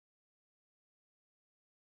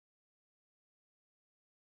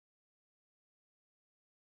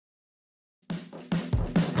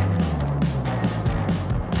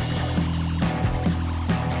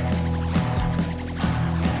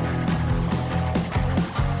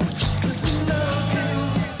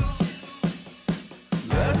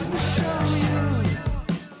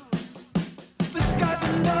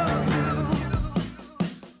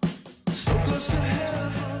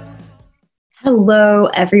Hello,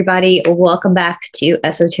 everybody. Welcome back to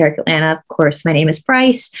Esoteric Atlanta. Of course, my name is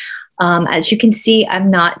Brice. As you can see, I'm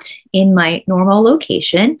not in my normal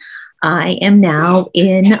location. I am now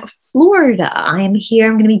in Florida. I am here.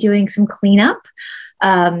 I'm going to be doing some cleanup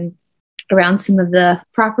around some of the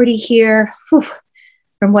property here. Whew.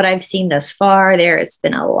 From what I've seen thus far, there's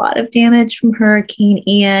been a lot of damage from Hurricane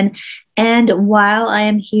Ian. And while I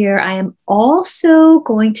am here, I am also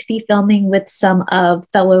going to be filming with some of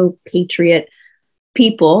fellow Patriot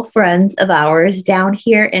people, friends of ours down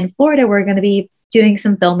here in Florida. We're going to be doing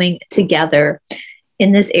some filming together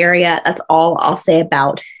in this area. That's all I'll say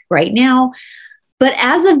about right now. But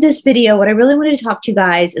as of this video, what I really wanted to talk to you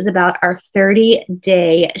guys is about our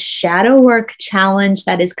 30-day shadow work challenge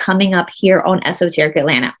that is coming up here on Esoteric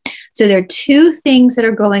Atlanta. So there are two things that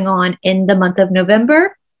are going on in the month of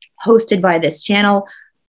November, hosted by this channel,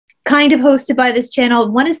 kind of hosted by this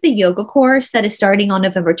channel. One is the yoga course that is starting on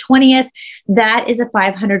November 20th. That is a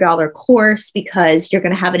 $500 course because you're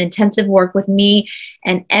going to have an intensive work with me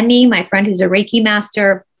and Emmy, my friend who's a Reiki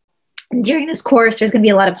master. During this course, there's going to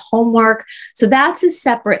be a lot of homework. So that's a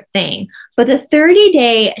separate thing. But the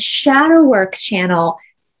 30-day shadow work channel,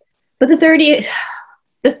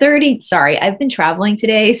 sorry, I've been traveling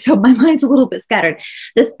today, so my mind's a little bit scattered.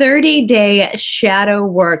 The 30-day shadow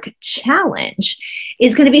work challenge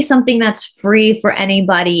is going to be something that's free for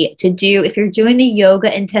anybody to do. If you're doing the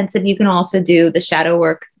yoga intensive, you can also do the shadow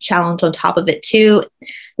work challenge on top of it too.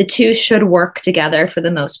 The two should work together for the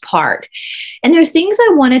most part. And there's things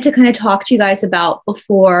I wanted to kind of talk to you guys about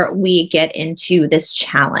before we get into this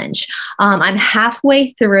challenge. I'm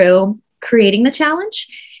halfway through creating the challenge,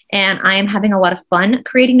 and I am having a lot of fun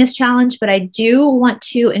creating this challenge, but I do want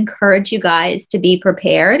to encourage you guys to be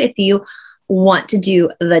prepared if you want to do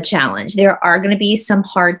the challenge. There are going to be some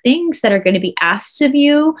hard things that are going to be asked of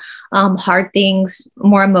you, hard things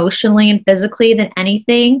more emotionally and physically than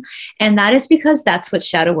anything. And that is because that's what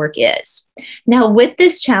shadow work is. Now, with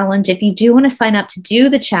this challenge, if you do want to sign up to do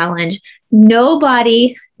the challenge,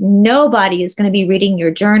 nobody is going to be reading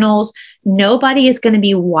your journals. Nobody is going to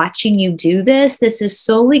be watching you do this. This is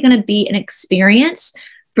solely going to be an experience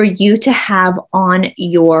for you to have on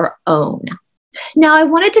your own. Now, I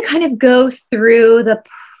wanted to kind of go through the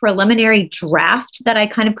preliminary draft that I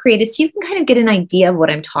kind of created so you can kind of get an idea of what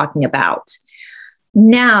I'm talking about.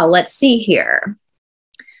 Now, let's see here.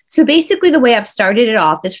 So basically, the way I've started it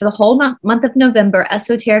off is for the whole month of November,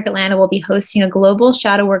 Esoteric Atlanta will be hosting a global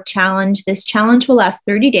shadow work challenge. This challenge will last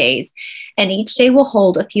 30 days, and each day will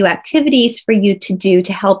hold a few activities for you to do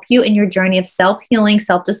to help you in your journey of self-healing,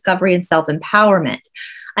 self-discovery, and self-empowerment.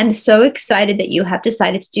 I'm so excited that you have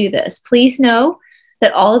decided to do this. Please know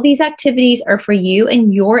that all of these activities are for you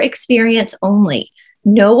and your experience only.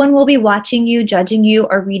 No one will be watching you, judging you,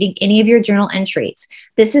 or reading any of your journal entries.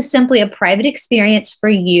 This is simply a private experience for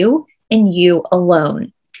you and you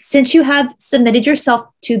alone. Since you have submitted yourself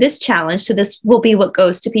to this challenge, so this will be what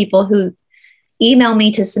goes to people who email me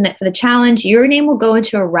to submit for the challenge, your name will go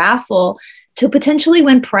into a raffle to potentially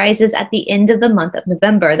win prizes at the end of the month of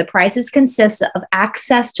November. The prizes consist of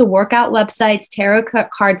access to workout websites, tarot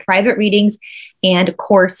card private readings, and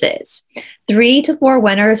courses. 3 to 4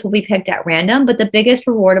 winners will be picked at random, but the biggest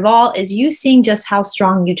reward of all is you seeing just how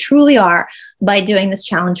strong you truly are by doing this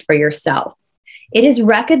challenge for yourself. It is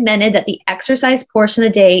recommended that the exercise portion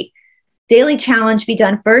of the daily challenge be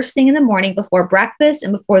done first thing in the morning before breakfast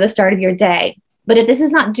and before the start of your day. But if this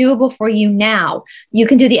is not doable for you now, you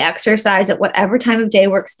can do the exercise at whatever time of day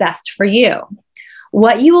works best for you.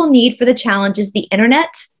 What you will need for the challenge is the internet,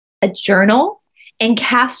 a journal, and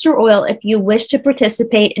castor oil if you wish to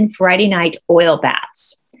participate in Friday night oil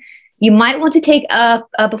baths. You might want to take a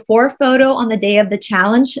before photo on the day of the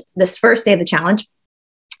challenge, this first day of the challenge,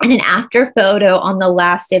 and an after photo on the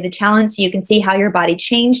last day of the challenge so you can see how your body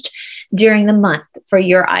changed during the month for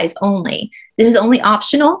your eyes only. This is only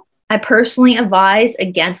optional. I personally advise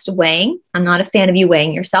against weighing. I'm not a fan of you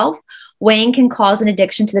weighing yourself. Weighing can cause an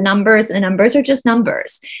addiction to the numbers, and the numbers are just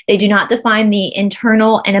numbers. They do not define the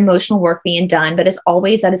internal and emotional work being done, but as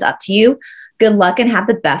always, that is up to you. Good luck and have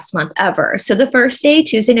the best month ever. So the first day,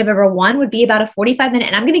 Tuesday, November 1, would be about a 45-minute,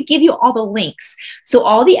 and I'm going to give you all the links. So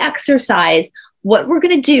all the exercise, what we're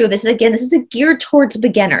going to do, this is geared towards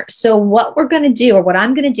beginners. So what we're going to do, or what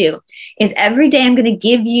I'm going to do, is every day I'm going to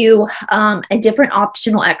give you a different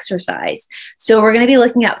optional exercise. So we're going to be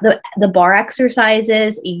looking at the bar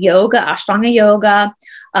exercises, yoga, Ashtanga yoga,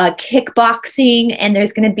 kickboxing, and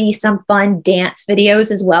there's going to be some fun dance videos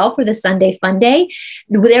as well for the Sunday Fun Day.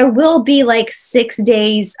 There will be like 6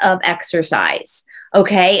 days of exercise.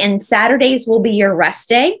 Okay. And Saturdays will be your rest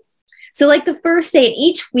day. So like the first day,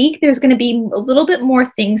 each week, there's going to be a little bit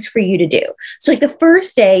more things for you to do. So like the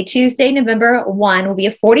first day, Tuesday, November 1, will be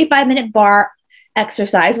a 45-minute bar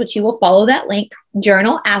exercise, which you will follow that link.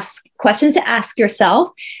 Journal, ask questions to ask yourself.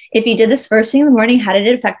 If you did this first thing in the morning, how did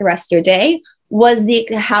it affect the rest of your day? What was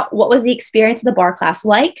the experience of the bar class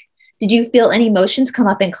like? Did you feel any emotions come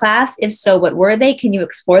up in class? If so, what were they? Can you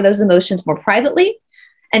explore those emotions more privately?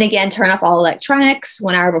 And again, turn off all electronics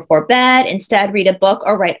 1 hour before bed. Instead, read a book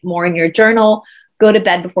or write more in your journal. Go to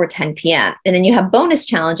bed before 10 p.m. And then you have bonus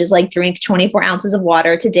challenges like drink 24 ounces of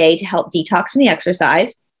water today to help detox from the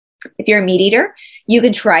exercise. If you're a meat eater, you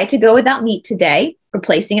can try to go without meat today,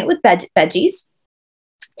 replacing it with veggies.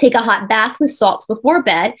 Take a hot bath with salts before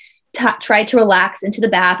bed. Try to relax into the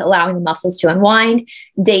bath, allowing the muscles to unwind.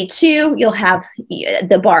 Day 2, you'll have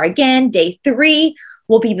the bar again. Day 3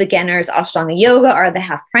 will be beginners Ashtanga yoga or the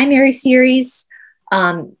half primary series.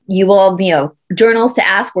 You will, journals to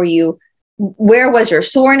ask where was your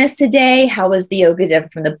soreness today? How was the yoga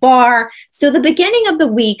different from the bar? So the beginning of the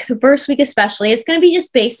week, the first week especially, it's going to be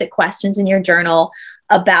just basic questions in your journal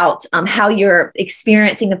about how you're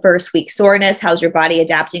experiencing the first week soreness, how's your body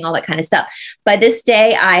adapting, all that kind of stuff. By this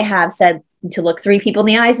day, I have said to look 3 people in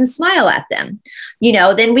the eyes and smile at them.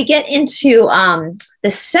 Then we get into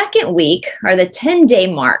the second week or the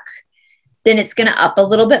 10-day mark, then it's going to up a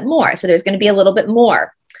little bit more. So there's going to be a little bit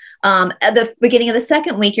more. At the beginning of the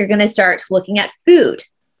second week, you're going to start looking at food.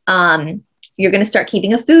 You're going to start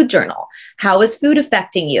keeping a food journal. How is food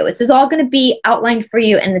affecting you? This is all going to be outlined for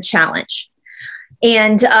you in the challenge.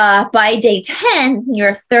 And by day 10, you're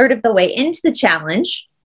a third of the way into the challenge,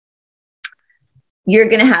 you're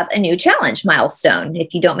going to have a new challenge milestone.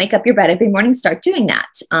 If you don't make up your bed every morning, start doing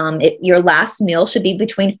that. Your last meal should be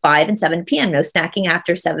between 5 and 7 p.m. No snacking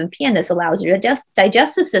after 7 p.m. This allows your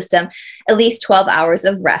digestive system at least 12 hours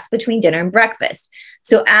of rest between dinner and breakfast.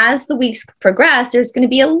 So as the weeks progress, there's going to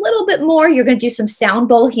be a little bit more. You're going to do some sound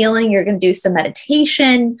bowl healing. You're going to do some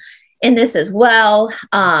meditation in this as well.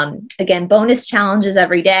 Again, bonus challenges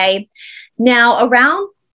every day. Now around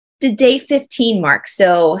the day 15 mark,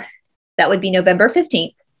 so that would be November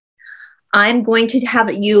 15th, I'm going to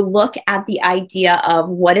have you look at the idea of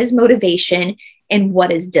what is motivation and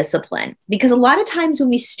what is discipline. Because a lot of times when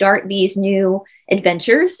we start these new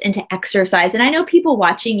adventures into exercise, and I know people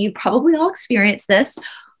watching, you probably all experience this,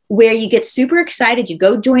 where you get super excited, you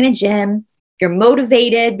go join a gym, you're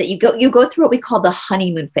motivated, that you go through what we call the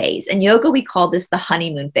honeymoon phase. In yoga, we call this the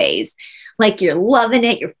honeymoon phase. Like you're loving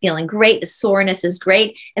it, you're feeling great, the soreness is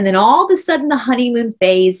great. And then all of a sudden the honeymoon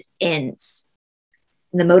phase ends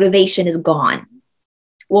and the motivation is gone.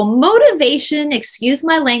 Well, motivation, excuse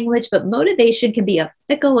my language, but motivation can be a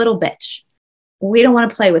fickle little bitch. We don't want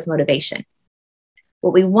to play with motivation.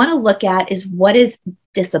 What we want to look at is what is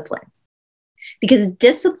discipline, because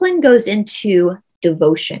discipline goes into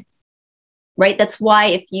devotion, right? That's why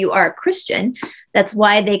if you are a Christian, that's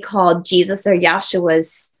why they call Jesus or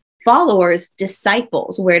Yahshua's followers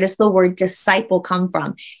disciples. Where does the word disciple come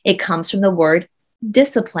from? It comes from the word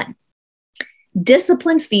discipline.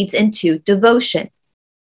 Discipline feeds into devotion.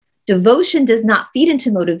 Devotion does not feed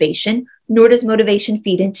into motivation, nor does motivation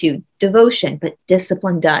feed into devotion, but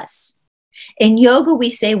discipline does. In yoga,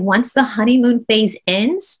 we say once the honeymoon phase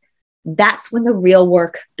ends, that's when the real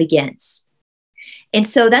work begins. And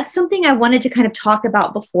so that's something I wanted to kind of talk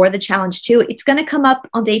about before the challenge too. It's going to come up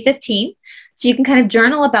on day 15. So you can kind of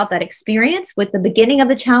journal about that experience, with the beginning of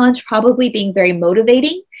the challenge probably being very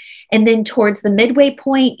motivating. And then towards the midway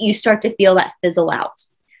point, you start to feel that fizzle out.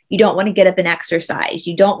 You don't want to get up and exercise.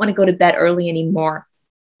 You don't want to go to bed early anymore.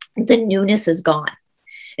 The newness is gone.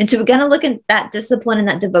 And so we're going to look at that discipline and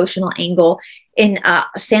that devotional angle. In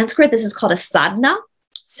Sanskrit, this is called a sadhana.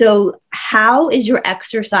 So how is your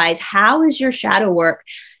exercise? How is your shadow work?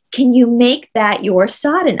 Can you make that your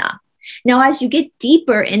sadhana? Now, as you get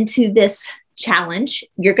deeper into this challenge,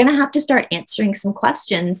 you're going to have to start answering some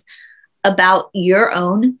questions about your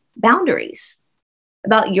own boundaries,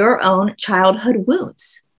 about your own childhood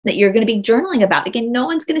wounds that you're going to be journaling about. Again, no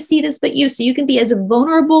one's going to see this but you. So you can be as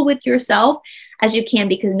vulnerable with yourself as you can,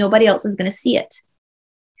 because nobody else is going to see it.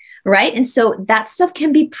 Right? And so that stuff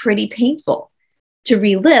can be pretty painful to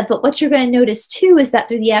relive. But what you're going to notice too is that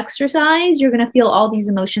through the exercise, you're going to feel all these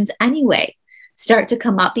emotions anyway start to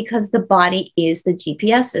come up, because the body is the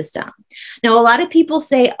GPS system. Now, a lot of people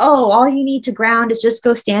say, oh, all you need to ground is just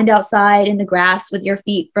go stand outside in the grass with your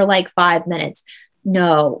feet for like 5 minutes.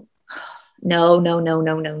 No. Nowhere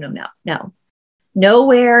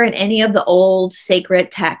in any of the old sacred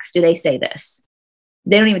texts do they say this.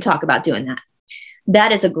 They don't even talk about doing that.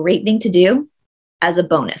 That is a great thing to do as a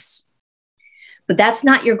bonus. But that's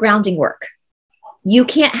not your grounding work. You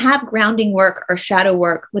can't have grounding work or shadow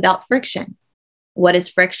work without friction. What is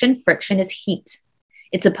friction? Friction is heat.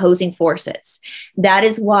 It's opposing forces. That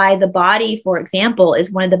is why the body, for example,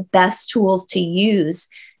 is one of the best tools to use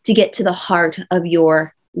to get to the heart of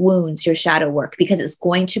your wounds, your shadow work, because it's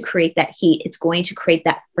going to create that heat. It's going to create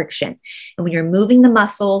that friction. And when you're moving the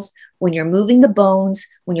muscles, when you're moving the bones,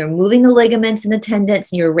 when you're moving the ligaments and the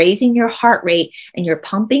tendons, and you're raising your heart rate and you're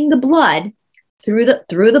pumping the blood through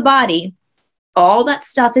the body, all that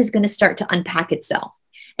stuff is going to start to unpack itself.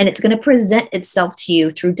 And it's going to present itself to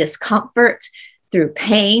you through discomfort, through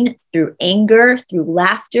pain, through anger, through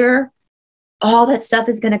laughter. All that stuff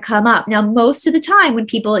is going to come up. Now, most of the time when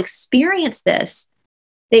people experience this,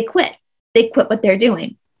 they quit. They quit what they're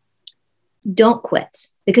doing. Don't quit.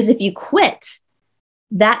 Because if you quit,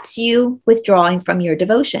 that's you withdrawing from your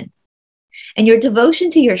devotion. And your devotion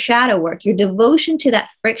to your shadow work, your devotion to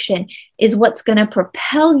that friction is what's going to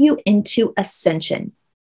propel you into ascension.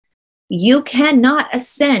 You cannot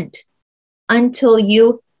ascend until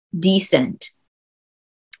you descend.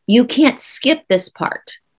 You can't skip this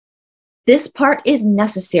part. This part is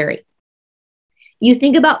necessary. You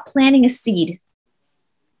think about planting a seed.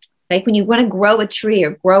 Like when you want to grow a tree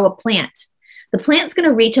or grow a plant, the plant's going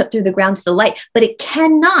to reach up through the ground to the light, but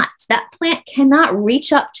that plant cannot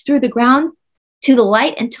reach up through the ground to the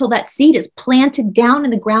light until that seed is planted down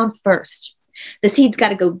in the ground first. The seed's got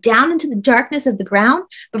to go down into the darkness of the ground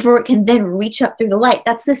before it can then reach up through the light.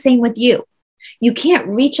 That's the same with you. You can't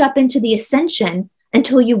reach up into the ascension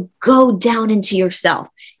until you go down into yourself.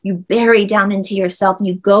 You bury down into yourself and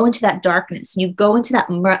you go into that darkness and you go into that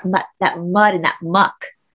mud and that muck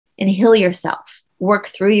and heal yourself, work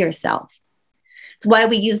through yourself. It's why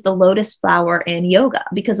we use the lotus flower in yoga,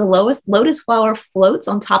 because the lotus flower floats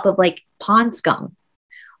on top of like pond scum.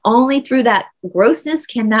 Only through that grossness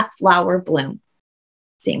can that flower bloom.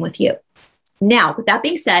 Same with you. Now, with that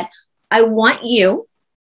being said, I want you,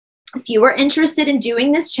 if you are interested in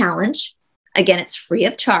doing this challenge, again, it's free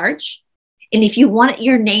of charge. And if you want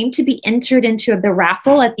your name to be entered into the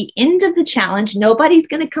raffle at the end of the challenge, nobody's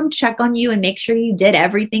going to come check on you and make sure you did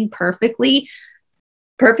everything perfectly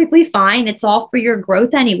fine. It's all for your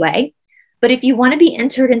growth anyway. But if you want to be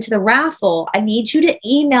entered into the raffle, I need you to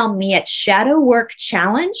email me at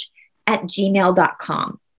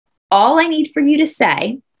ShadowWorkChallenge@gmail.com. All I need for you to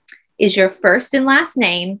say is your first and last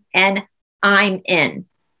name and I'm in.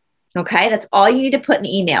 Okay, that's all you need to put in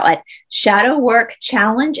the email at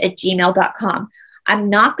ShadowWorkChallenge@gmail.com. I'm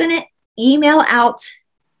not going to email out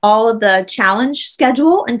all of the challenge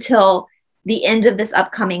schedule until the end of this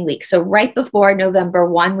upcoming week. So right before November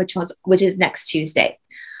 1, which is next Tuesday.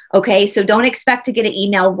 Okay, so don't expect to get an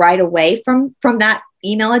email right away from that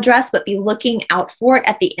email address, but be looking out for it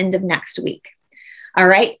at the end of next week. All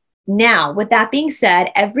right. Now, with that being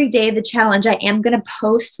said, every day of the challenge, I am going to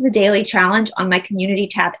post the daily challenge on my community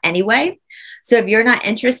tab anyway. So if you're not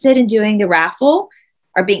interested in doing the raffle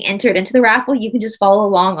or being entered into the raffle, you can just follow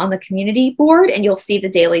along on the community board and you'll see the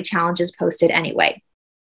daily challenges posted anyway.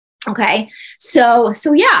 Okay. So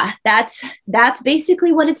yeah, that's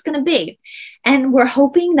basically what it's going to be. And we're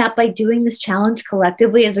hoping that by doing this challenge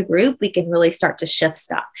collectively as a group, we can really start to shift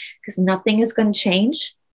stuff, because nothing is going to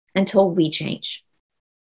change until we change.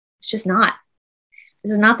 It's just not.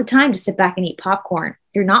 This is not the time to sit back and eat popcorn.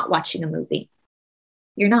 You're not watching a movie.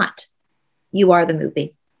 You're not. You are the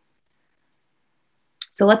movie.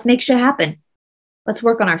 So let's make shit happen. Let's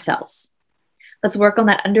work on ourselves. Let's work on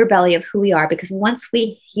that underbelly of who we are, because once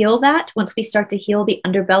we heal that, once we start to heal the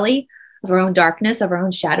underbelly of our own darkness, of our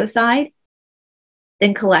own shadow side,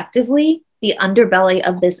 then collectively, the underbelly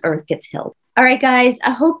of this earth gets healed. All right, guys,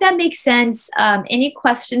 I hope that makes sense. Any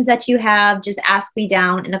questions that you have, just ask me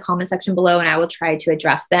down in the comment section below and I will try to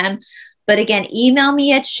address them. But again, email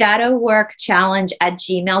me at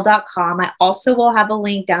shadowworkchallenge@gmail.com. I also will have a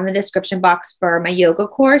link down in the description box for my yoga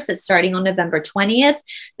course that's starting on November 20th.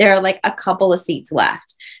 There are like a couple of seats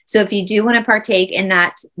left. So if you do want to partake in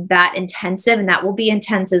that intensive, and that will be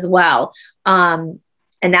intense as well, and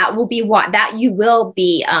that will be that you will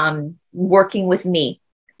be working with me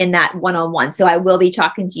in that one-on-one. So I will be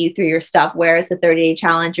talking to you through your stuff, whereas the 30-day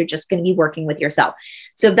challenge, you're just going to be working with yourself.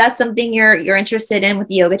 So if that's something you're interested in with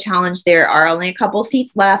the yoga challenge, there are only a couple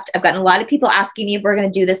seats left. I've gotten a lot of people asking me if we're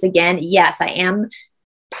going to do this again. Yes, I am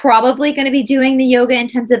probably going to be doing the yoga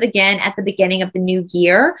intensive again at the beginning of the new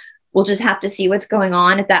year. We'll just have to see what's going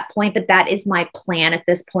on at that point. But that is my plan at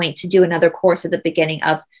this point, to do another course at the beginning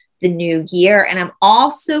of the new year. And I'm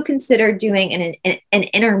also considered doing an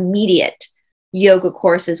intermediate yoga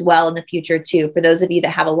course as well in the future too. For those of you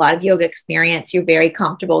that have a lot of yoga experience, you're very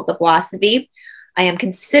comfortable with the philosophy, I am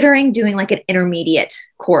considering doing like an intermediate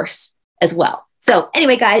course as well. So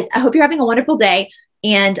anyway, guys, I hope you're having a wonderful day.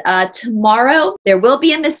 And tomorrow there will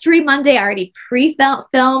be a Mystery Monday. I already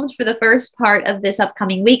pre-filmed for the first part of this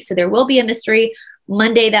upcoming week. So there will be a Mystery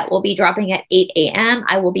Monday that will be dropping at 8 a.m.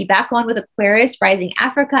 I will be back on with Aquarius Rising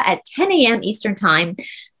Africa at 10 a.m. Eastern Time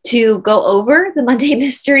to go over the Monday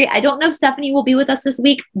Mystery. I don't know if Stephanie will be with us this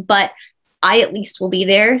week, but I at least will be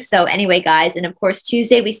there. So anyway, guys, and of course,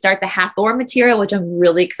 Tuesday we start the Hathor material, which I'm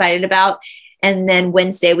really excited about. And then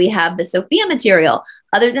Wednesday we have the Sophia material.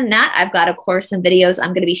 Other than that, I've got, of course, some videos I'm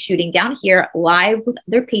going to be shooting down here live with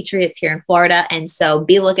other Patriots here in Florida. And so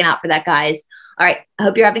be looking out for that, guys. All right. I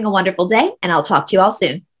hope you're having a wonderful day, and I'll talk to you all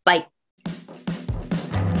soon. Bye.